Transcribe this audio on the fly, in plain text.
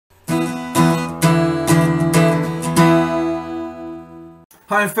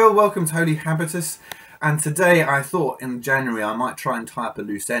Hi, I'm Phil. Welcome to Holy Habitus. And today I thought in January I might try and tie up a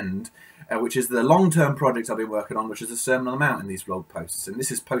loose end, which is the long-term project I've been working on, which is the Sermon on the Mount in these blog posts. And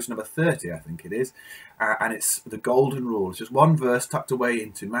this is post number 30, I think it is. And it's the Golden Rule. It's just one verse tucked away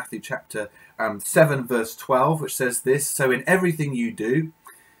into Matthew chapter 7, verse 12, which says this: "So in everything you do,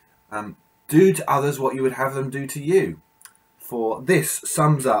 do to others what you would have them do to you. For this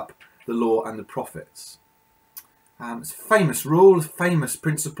sums up the law and the prophets." It's a famous rule, a famous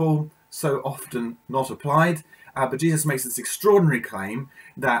principle, so often not applied. But Jesus makes this extraordinary claim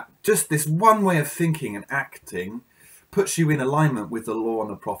that just this one way of thinking and acting puts you in alignment with the law and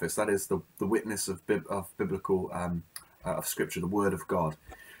the prophets. That is the witness of biblical of Scripture, the Word of God.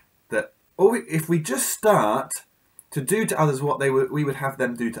 That if we just start to do to others what we would have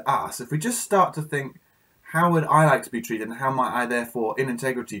them do to us, if we just start to think, how would I like to be treated, and how might I therefore, in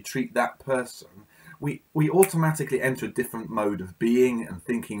integrity, treat that person? We automatically enter a different mode of being and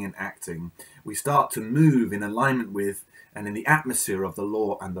thinking and acting. We start to move in alignment with and in the atmosphere of the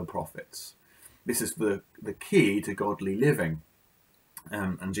law and the prophets. This is the key to godly living.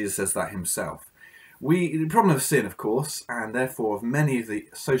 And Jesus says that himself. The problem of sin, of course, and therefore of many of the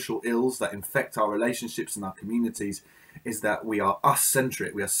social ills that infect our relationships and our communities, is that we are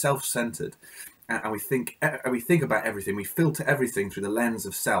us-centric, we are self-centered. And we think about everything. We filter everything through the lens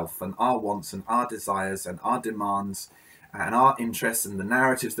of self and our wants and our desires and our demands and our interests and the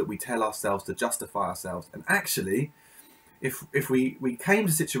narratives that we tell ourselves to justify ourselves. And actually, if we came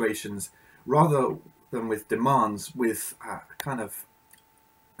to situations rather than with demands, with and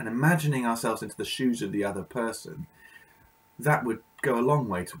imagining ourselves into the shoes of the other person, that would go a long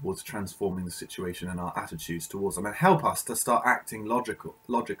way towards transforming the situation and our attitudes towards them, and help us to start acting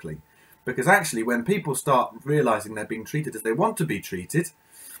logically. Because actually, when people start realizing they're being treated as they want to be treated,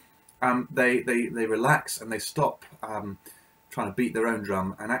 they relax and they stop trying to beat their own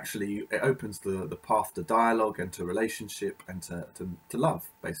drum, and actually it opens the path to dialogue and to relationship and to love,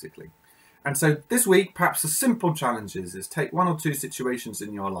 basically. And so this week, perhaps the simple challenges is take one or two situations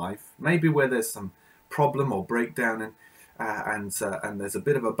in your life, maybe where there's some problem or breakdown and there's a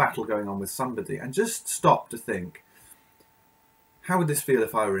bit of a battle going on with somebody, and just stop to think, how would this feel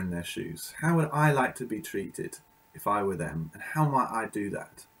if I were in their shoes? How would I like to be treated if I were them? And how might I do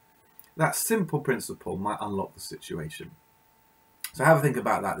that? That simple principle might unlock the situation. So have a think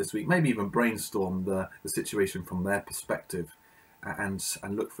about that this week. Maybe even brainstorm the situation from their perspective and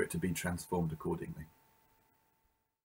look for it to be transformed accordingly.